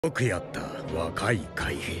よくやった若い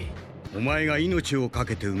海兵。お前が命を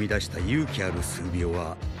懸けて生み出した勇気ある数秒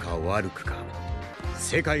はか悪くか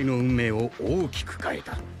世界の運命を大きく変え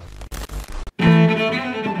た。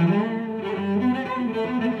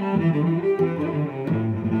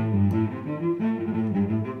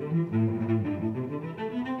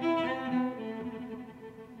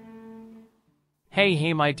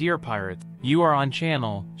Hey my dear pirates, you are on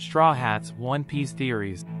channel, Straw Hat's One Piece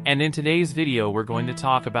Theories, and in today's video we're going to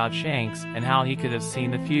talk about Shanks and how he could have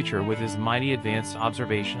seen the future with his mighty advanced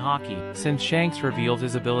observation Haki. Since Shanks revealed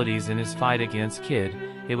his abilities in his fight against Kid,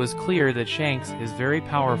 it was clear that Shanks is very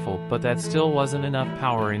powerful, but that still wasn't enough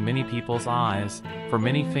power in many people's eyes. For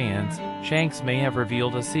many fans, Shanks may have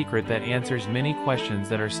revealed a secret that answers many questions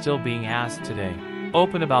that are still being asked today.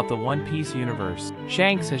 Open about the One Piece universe.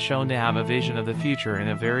 Shanks has shown to have a vision of the future in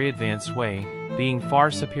a very advanced way, being far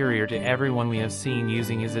superior to everyone we have seen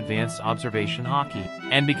using his advanced observation Haki.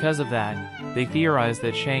 And because of that, they theorize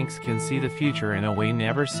that Shanks can see the future in a way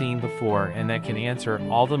never seen before and that can answer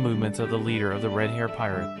all the movements of the leader of the Red Hair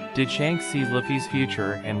Pirate. Did Shanks see Luffy's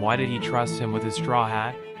future, and why did he trust him with his straw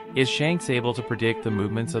hat? Is Shanks able to predict the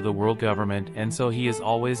movements of the world government and so he is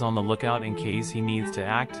always on the lookout in case he needs to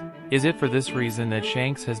act? Is it for this reason that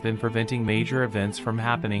Shanks has been preventing major events from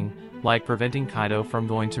happening, like preventing Kaido from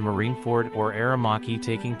going to Marineford or Aramaki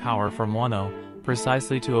taking power from Wano,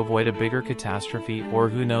 precisely to avoid a bigger catastrophe, or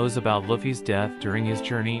who knows about Luffy's death during his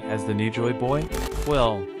journey as the new Joy Boy?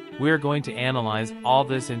 Well, we're going to analyze all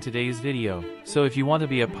this in today's video, so if you want to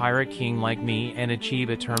be a pirate king like me and achieve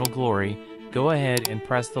eternal glory, go ahead and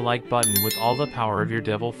press the like button with all the power of your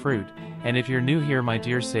devil fruit, and if you're new here my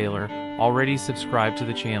dear sailor, already subscribe to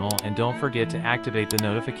the channel and don't forget to activate the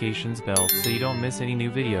notifications bell so you don't miss any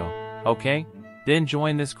new video, okay? Then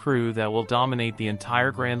join this crew that will dominate the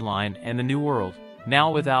entire Grand Line and the New World.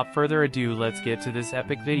 Now without further ado, let's get to this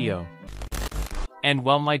epic video. And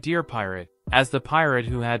well my dear pirate, as the pirate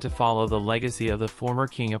who had to follow the legacy of the former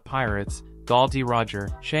king of pirates, Gol D. Roger,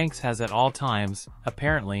 Shanks has at all times,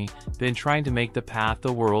 apparently, been trying to make the path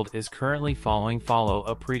the world is currently following follow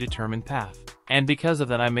a predetermined path. And because of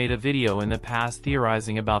that I made a video in the past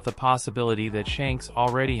theorizing about the possibility that Shanks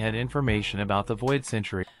already had information about the Void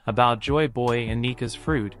Century, about Joy Boy and Nika's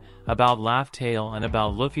fruit, about Laugh Tale and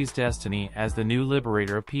about Luffy's destiny as the new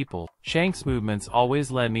liberator of people. Shanks' movements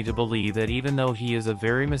always led me to believe that even though he is a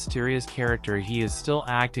very mysterious character he is still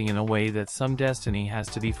acting in a way that some destiny has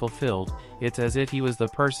to be fulfilled. It's as if he was the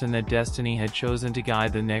person that destiny had chosen to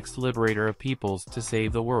guide the next liberator of peoples to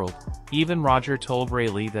save the world. Even Roger told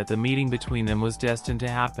Rayleigh that the meeting between them was destined to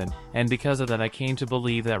happen, and because of that I came to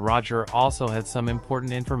believe that Roger also had some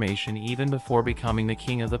important information even before becoming the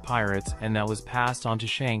king of the pirates, and that was passed on to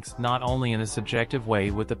Shanks not only in a subjective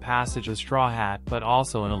way with the passage of Straw Hat but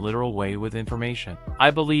also in a literal way with information.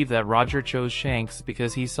 I believe that Roger chose Shanks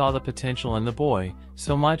because he saw the potential in the boy,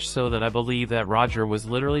 so much so that I believe that Roger was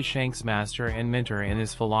literally Shanks' master and mentor in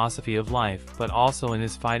his philosophy of life, but also in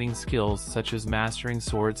his fighting skills such as mastering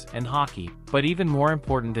swords and Haki. But even more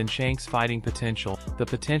important than Shanks' fighting potential, the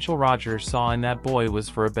potential Roger saw in that boy was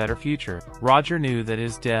for a better future. Roger knew that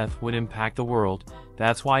his death would impact the world.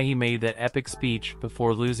 That's why he made that epic speech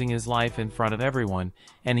before losing his life in front of everyone,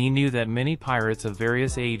 and he knew that many pirates of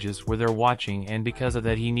various ages were there watching, and because of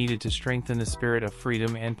that he needed to strengthen the spirit of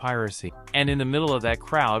freedom and piracy. And in the middle of that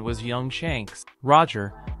crowd was young Shanks.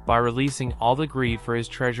 Roger, by releasing all the greed for his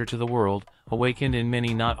treasure to the world, awakened in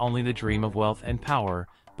many not only the dream of wealth and power,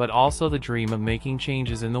 but also the dream of making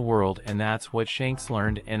changes in the world, and that's what Shanks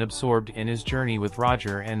learned and absorbed in his journey with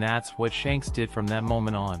Roger, and that's what Shanks did from that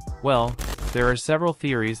moment on. Well, there are several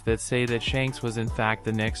theories that say that Shanks was in fact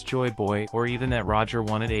the next Joy Boy, or even that Roger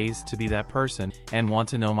wanted Ace to be that person. And want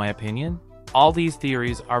to know my opinion? All these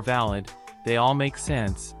theories are valid, they all make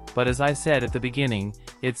sense, but as I said at the beginning,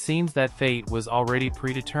 it seems that fate was already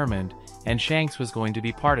predetermined, and Shanks was going to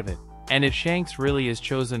be part of it. And if Shanks really is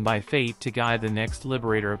chosen by fate to guide the next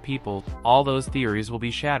liberator of people, all those theories will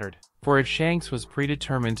be shattered. For if Shanks was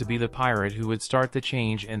predetermined to be the pirate who would start the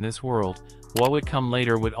change in this world, what would come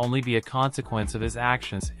later would only be a consequence of his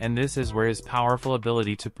actions, and this is where his powerful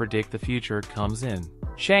ability to predict the future comes in.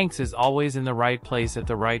 Shanks is always in the right place at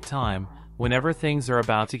the right time. Whenever things are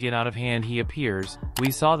about to get out of hand he appears.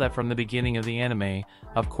 We saw that from the beginning of the anime.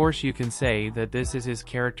 Of course you can say that this is his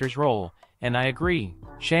character's role, and I agree.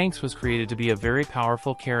 Shanks was created to be a very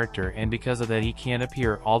powerful character, and because of that he can't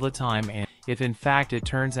appear all the time, and if in fact it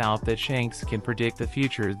turns out that Shanks can predict the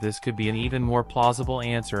future, this could be an even more plausible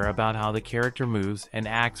answer about how the character moves and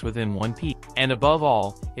acts within One Piece. And above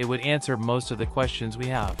all, it would answer most of the questions we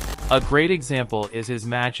have. A great example is his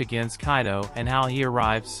match against Kaido and how he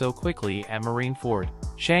arrived so quickly at Marineford.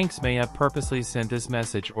 Shanks may have purposely sent this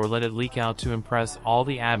message or let it leak out to impress all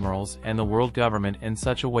the admirals and the world government in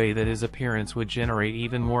such a way that his appearance would generate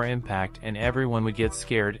even more impact and everyone would get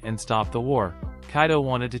scared and stop the war. Kaido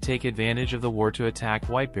wanted to take advantage of the war to attack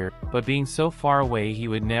Whitebeard, but being so far away he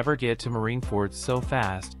would never get to Marineford so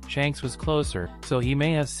fast. Shanks was closer, so he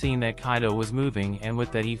may have seen that Kaido was moving, and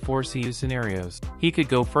with that he foresees scenarios. He could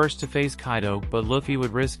go first to face Kaido, but Luffy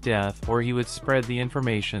would risk death, or he would spread the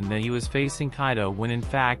information that he was facing Kaido when in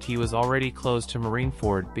fact he was already close to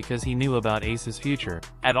Marineford because he knew about Ace's future.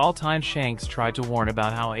 At all times Shanks tried to warn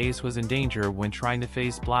about how Ace was in danger when trying to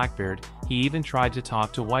face Blackbeard. He even tried to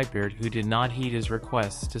talk to Whitebeard, who did not heed his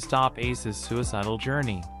requests to stop Ace's suicidal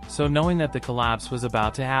journey. So knowing that the collapse was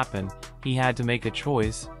about to happen, he had to make a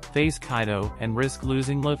choice: face Kaido and risk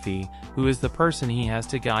losing Luffy, who is the person he has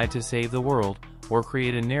to guide to save the world, or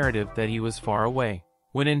create a narrative that he was far away,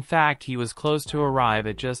 when in fact he was close to arrive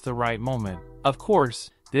at just the right moment. Of course,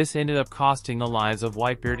 this ended up costing the lives of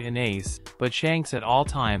Whitebeard and Ace, but Shanks at all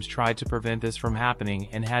times tried to prevent this from happening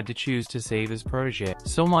and had to choose to save his protege.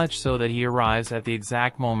 So much so that he arrives at the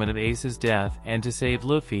exact moment of Ace's death and to save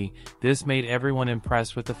Luffy. This made everyone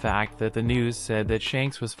impressed with the fact that the news said that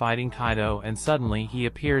Shanks was fighting Kaido, and suddenly he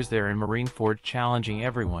appears there in Marineford challenging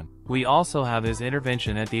everyone. We also have his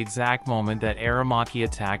intervention at the exact moment that Aramaki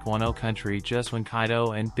attacked Wano country, just when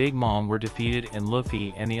Kaido and Big Mom were defeated and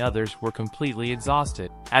Luffy and the others were completely exhausted.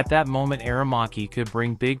 At that moment Aramaki could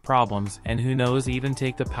bring big problems, and who knows, even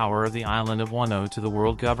take the power of the island of Wano to the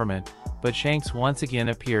world government. But Shanks once again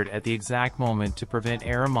appeared at the exact moment to prevent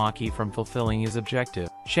Aramaki from fulfilling his objective.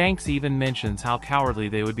 Shanks even mentions how cowardly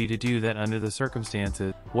they would be to do that under the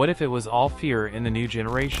circumstances. What if it was all fear in the new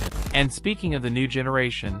generation? And speaking of the new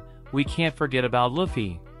generation, we can't forget about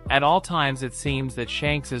Luffy. At all times it seems that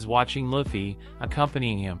Shanks is watching Luffy,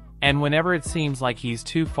 accompanying him. And whenever it seems like he's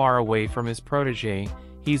too far away from his protege,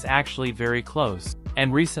 he's actually very close.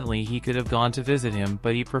 And recently he could have gone to visit him,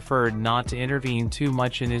 but he preferred not to intervene too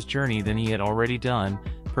much in his journey than he had already done,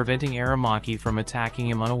 preventing Aramaki from attacking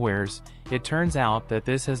him unawares. It turns out that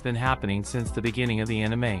this has been happening since the beginning of the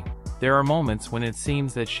anime. There are moments when it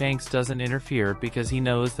seems that Shanks doesn't interfere because he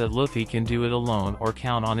knows that Luffy can do it alone or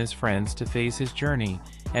count on his friends to face his journey,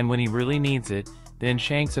 and when he really needs it, then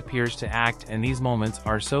Shanks appears to act, and these moments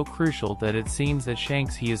are so crucial that it seems that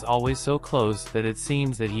Shanks he is always so close that it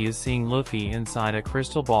seems that he is seeing Luffy inside a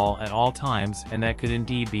crystal ball at all times, and that could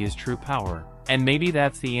indeed be his true power. And maybe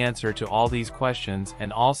that's the answer to all these questions,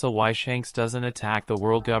 and also why Shanks doesn't attack the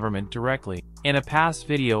world government directly. In a past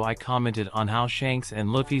video I commented on how Shanks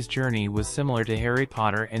and Luffy's journey was similar to Harry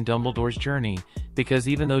Potter and Dumbledore's journey, because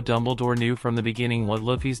even though Dumbledore knew from the beginning what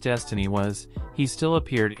Luffy's destiny was, he still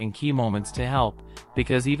appeared in key moments to help,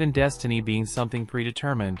 because even destiny being something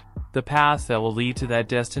predetermined, the paths that will lead to that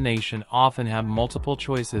destination often have multiple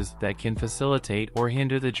choices that can facilitate or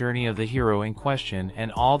hinder the journey of the hero in question and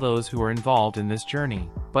all those who are involved in this journey.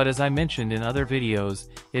 But as I mentioned in other videos,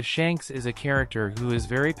 if Shanks is a character who is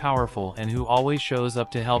very powerful and who always shows up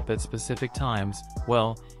to help at specific times,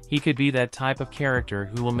 well, he could be that type of character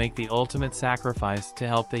who will make the ultimate sacrifice to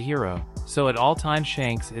help the hero. So at all times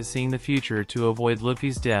Shanks is seeing the future to avoid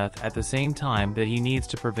Luffy's death at the same time that he needs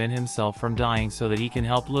to prevent himself from dying so that he can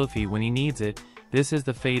help Luffy when he needs it. This is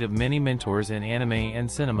the fate of many mentors in anime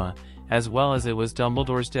and cinema, as well as it was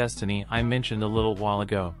Dumbledore's destiny I mentioned a little while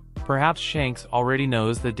ago. Perhaps Shanks already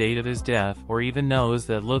knows the date of his death, or even knows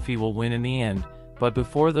that Luffy will win in the end. But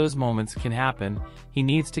before those moments can happen, he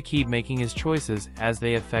needs to keep making his choices as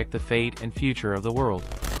they affect the fate and future of the world.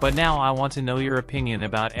 But now I want to know your opinion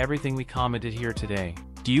about everything we commented here today.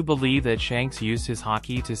 Do you believe that Shanks used his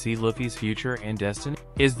Haki to see Luffy's future and destiny?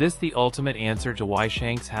 Is this the ultimate answer to why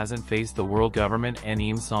Shanks hasn't faced the world government and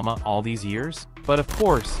Im-sama all these years? But of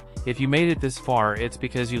course, if you made it this far, it's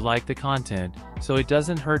because you like the content, so it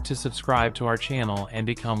doesn't hurt to subscribe to our channel and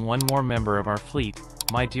become one more member of our fleet,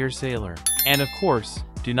 my dear sailor. And of course,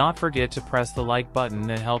 do not forget to press the like button,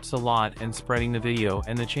 that helps a lot in spreading the video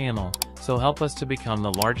and the channel, so help us to become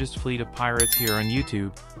the largest fleet of pirates here on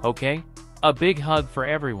YouTube, okay? A big hug for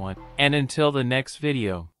everyone, and until the next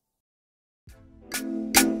video.